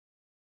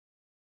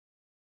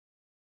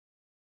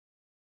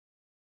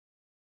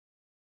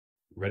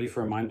Ready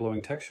for a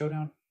mind-blowing tech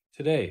showdown?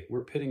 Today,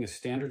 we're pitting a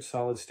standard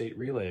solid-state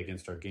relay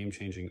against our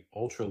game-changing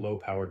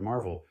ultra-low-powered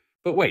marvel.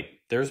 But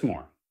wait, there's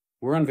more.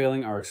 We're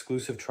unveiling our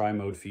exclusive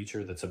tri-mode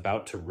feature that's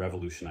about to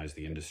revolutionize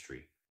the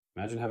industry.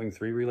 Imagine having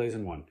 3 relays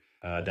in one,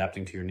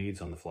 adapting to your needs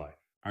on the fly.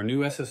 Our new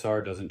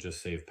SSR doesn't just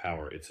save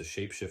power, it's a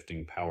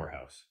shape-shifting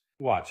powerhouse.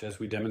 Watch as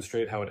we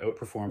demonstrate how it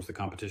outperforms the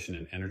competition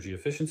in energy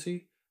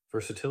efficiency,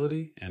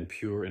 versatility, and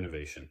pure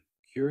innovation.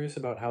 Curious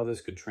about how this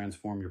could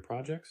transform your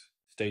projects?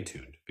 Stay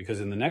tuned, because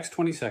in the next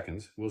 20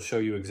 seconds, we'll show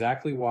you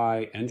exactly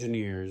why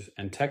engineers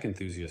and tech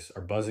enthusiasts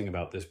are buzzing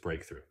about this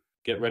breakthrough.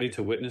 Get ready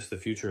to witness the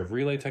future of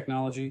relay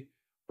technology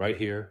right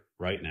here,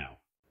 right now.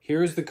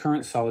 Here is the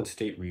current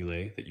solid-state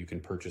relay that you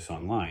can purchase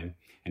online,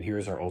 and here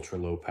is our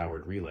ultra-low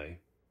powered relay.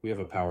 We have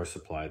a power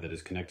supply that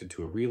is connected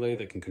to a relay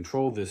that can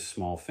control this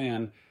small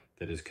fan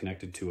that is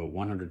connected to a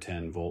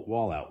 110-volt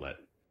wall outlet.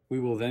 We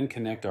will then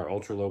connect our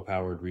ultra-low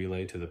powered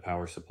relay to the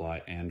power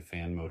supply and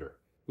fan motor.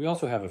 We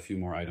also have a few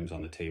more items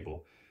on the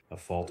table: a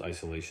fault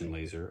isolation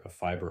laser, a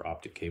fiber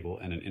optic cable,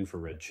 and an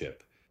infrared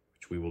chip,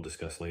 which we will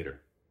discuss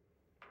later.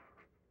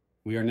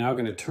 We are now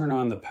going to turn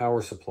on the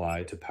power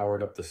supply to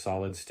power up the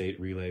solid-state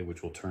relay,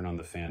 which will turn on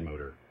the fan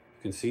motor.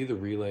 You can see the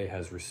relay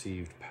has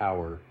received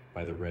power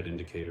by the red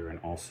indicator and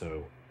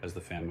also as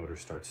the fan motor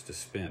starts to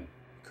spin.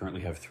 We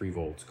currently have 3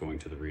 volts going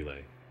to the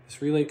relay.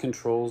 This relay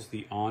controls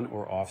the on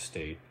or off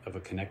state of a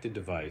connected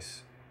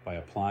device by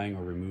applying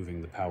or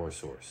removing the power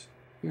source.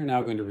 We are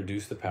now going to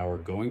reduce the power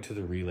going to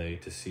the relay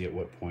to see at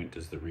what point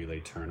does the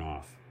relay turn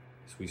off.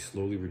 As we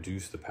slowly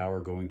reduce the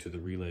power going to the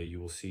relay, you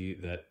will see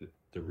that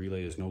the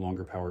relay is no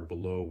longer powered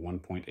below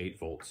 1.8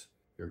 volts.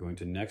 We are going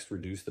to next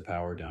reduce the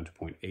power down to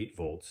 0.8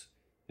 volts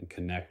and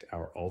connect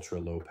our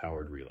ultra-low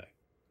powered relay.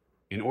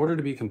 In order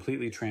to be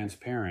completely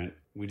transparent,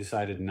 we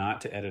decided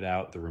not to edit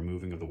out the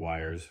removing of the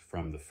wires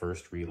from the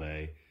first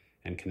relay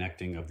and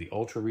connecting of the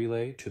ultra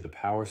relay to the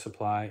power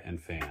supply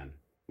and fan.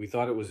 We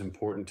thought it was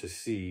important to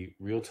see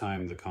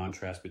real-time the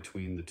contrast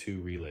between the 2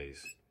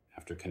 relays.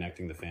 After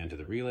connecting the fan to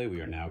the relay,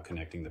 we are now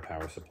connecting the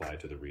power supply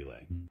to the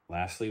relay.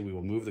 Lastly, we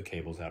will move the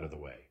cables out of the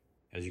way.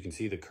 As you can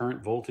see, the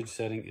current voltage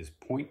setting is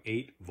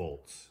 0.8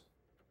 volts.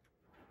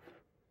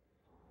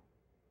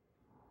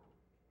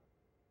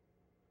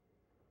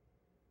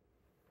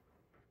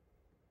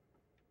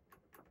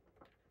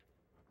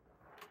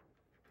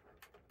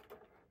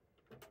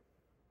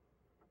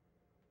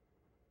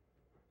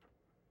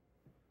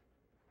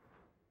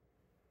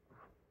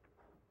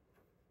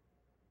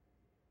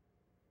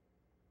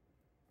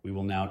 We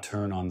will now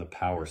turn on the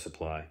power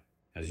supply.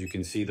 As you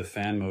can see, the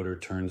fan motor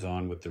turns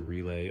on with the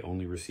relay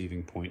only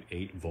receiving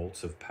 0.8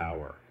 volts of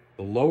power.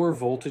 The lower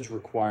voltage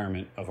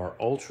requirement of our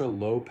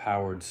ultra-low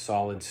powered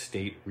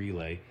solid-state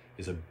relay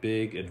is a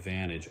big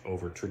advantage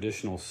over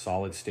traditional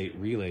solid-state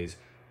relays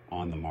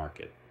on the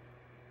market.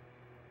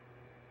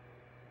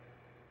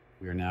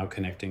 We are now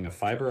connecting a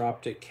fiber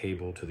optic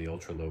cable to the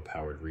ultra-low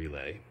powered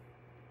relay.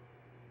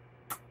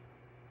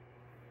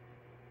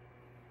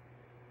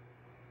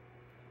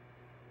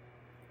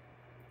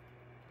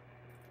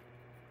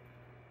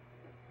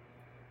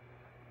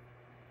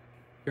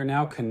 You're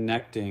now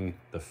connecting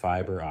the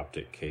fiber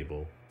optic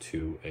cable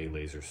to a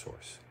laser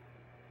source.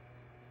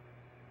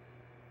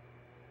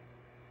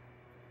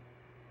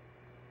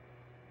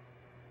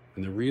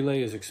 When the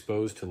relay is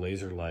exposed to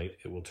laser light,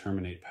 it will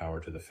terminate power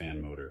to the fan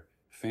motor.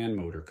 The fan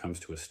motor comes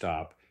to a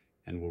stop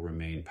and will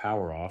remain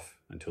power off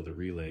until the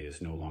relay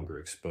is no longer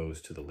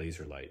exposed to the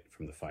laser light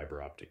from the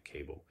fiber optic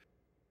cable.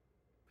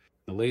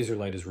 The laser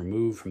light is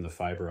removed from the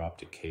fiber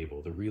optic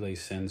cable. The relay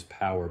sends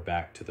power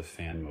back to the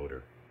fan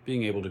motor.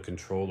 Being able to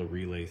control a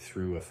relay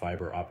through a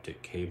fiber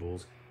optic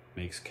cables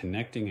makes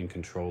connecting and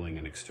controlling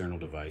an external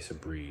device a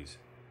breeze.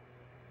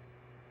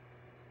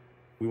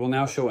 We will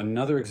now show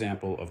another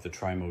example of the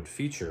tri-mode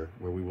feature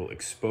where we will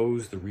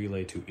expose the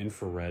relay to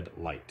infrared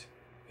light.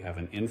 We have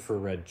an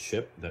infrared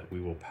chip that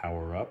we will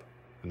power up.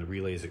 When the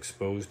relay is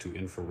exposed to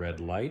infrared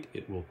light,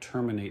 it will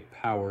terminate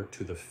power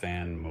to the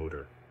fan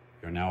motor.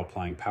 We are now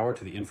applying power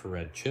to the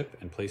infrared chip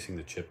and placing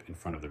the chip in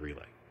front of the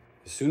relay.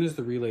 As soon as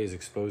the relay is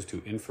exposed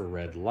to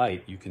infrared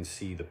light, you can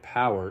see the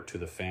power to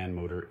the fan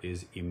motor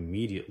is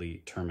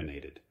immediately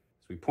terminated.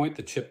 As we point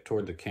the chip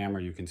toward the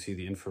camera, you can see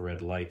the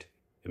infrared light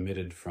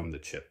emitted from the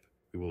chip.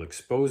 We will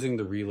exposing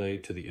the relay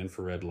to the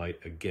infrared light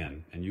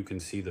again, and you can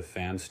see the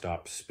fan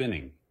stop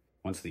spinning.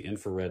 Once the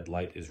infrared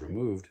light is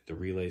removed, the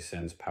relay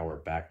sends power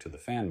back to the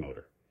fan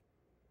motor.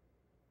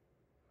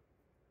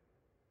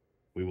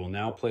 We will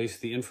now place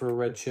the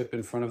infrared chip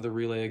in front of the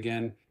relay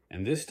again,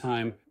 and this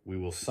time we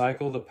will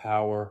cycle the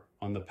power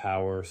on the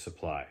power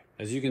supply.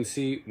 As you can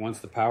see, once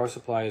the power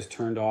supply is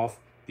turned off,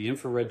 the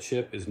infrared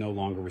chip is no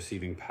longer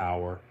receiving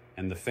power,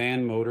 and the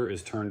fan motor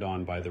is turned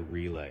on by the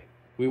relay.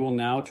 We will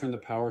now turn the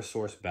power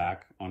source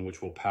back on,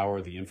 which will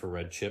power the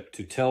infrared chip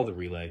to tell the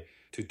relay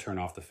to turn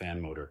off the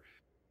fan motor.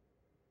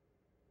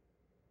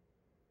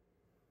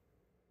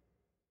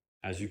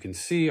 As you can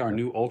see, our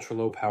new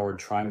ultra-low powered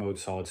tri-mode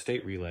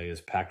solid-state relay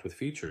is packed with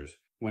features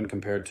when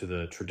compared to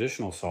the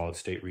traditional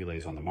solid-state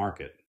relays on the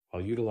market.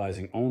 While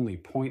utilizing only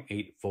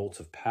 0.8 volts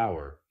of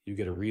power, you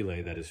get a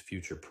relay that is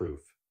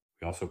future-proof.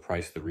 We also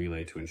price the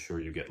relay to ensure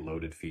you get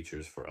loaded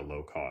features for a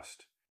low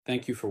cost.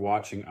 Thank you for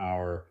watching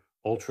our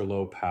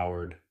ultra-low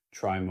powered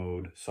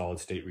tri-mode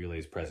solid-state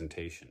relays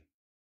presentation.